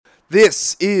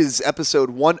This is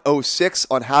episode 106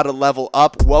 on how to level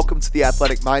up. Welcome to the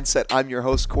Athletic Mindset. I'm your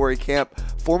host, Corey Camp,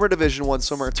 former Division I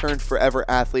swimmer turned forever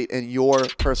athlete and your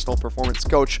personal performance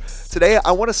coach. Today,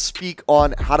 I want to speak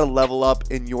on how to level up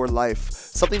in your life,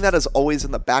 something that is always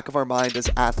in the back of our mind as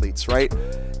athletes, right?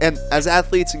 And as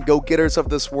athletes and go-getters of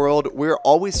this world, we're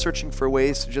always searching for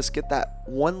ways to just get that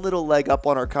one little leg up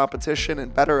on our competition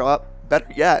and better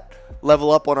yet,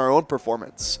 level up on our own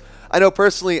performance. I know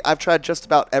personally, I've tried just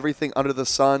about everything under the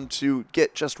sun to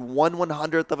get just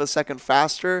 1/100th of a second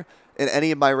faster in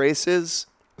any of my races,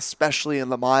 especially in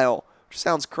the mile. Which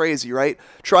sounds crazy, right?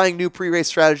 Trying new pre-race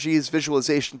strategies,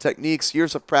 visualization techniques,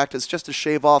 years of practice just to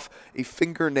shave off a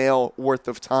fingernail worth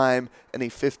of time in a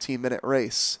 15-minute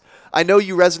race. I know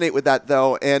you resonate with that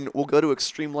though, and will go to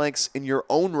extreme lengths in your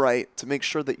own right to make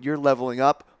sure that you're leveling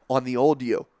up on the old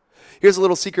you. Here's a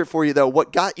little secret for you though.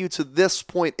 What got you to this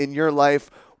point in your life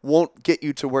won't get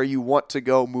you to where you want to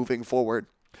go moving forward,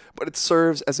 but it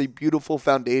serves as a beautiful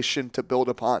foundation to build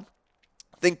upon.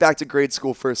 Think back to grade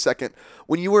school for a second.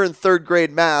 When you were in third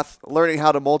grade math, learning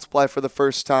how to multiply for the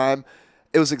first time,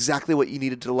 it was exactly what you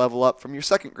needed to level up from your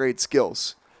second grade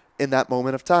skills in that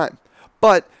moment of time.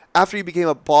 But after you became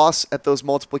a boss at those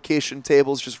multiplication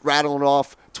tables, just rattling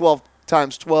off 12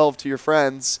 times 12 to your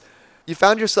friends, you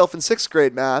found yourself in sixth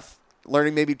grade math,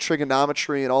 learning maybe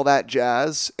trigonometry and all that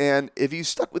jazz. And if you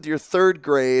stuck with your third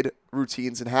grade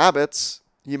routines and habits,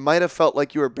 you might have felt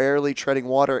like you were barely treading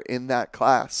water in that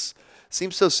class.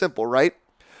 Seems so simple, right?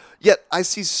 Yet I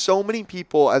see so many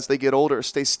people as they get older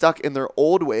stay stuck in their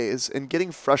old ways and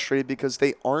getting frustrated because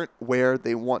they aren't where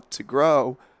they want to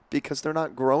grow because they're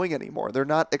not growing anymore. They're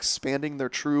not expanding their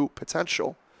true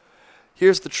potential.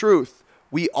 Here's the truth.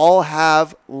 We all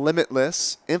have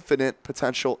limitless, infinite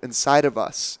potential inside of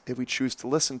us if we choose to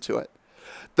listen to it.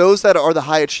 Those that are the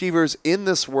high achievers in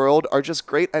this world are just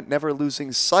great at never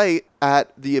losing sight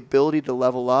at the ability to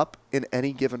level up in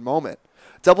any given moment.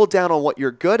 Double down on what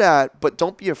you're good at, but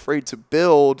don't be afraid to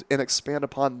build and expand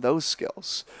upon those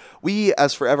skills. We,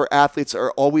 as forever athletes,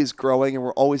 are always growing and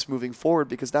we're always moving forward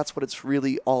because that's what it's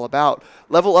really all about.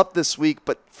 Level up this week,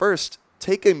 but first,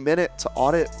 take a minute to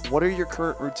audit what are your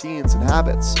current routines and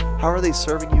habits. How are they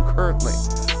serving you currently?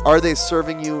 Are they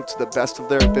serving you to the best of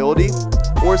their ability?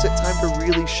 Or is it time to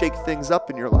really shake things up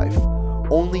in your life?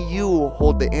 Only you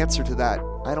hold the answer to that.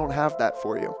 I don't have that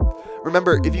for you.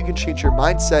 Remember, if you can change your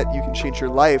mindset, you can change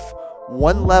your life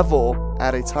one level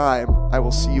at a time. I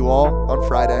will see you all on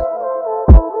Friday.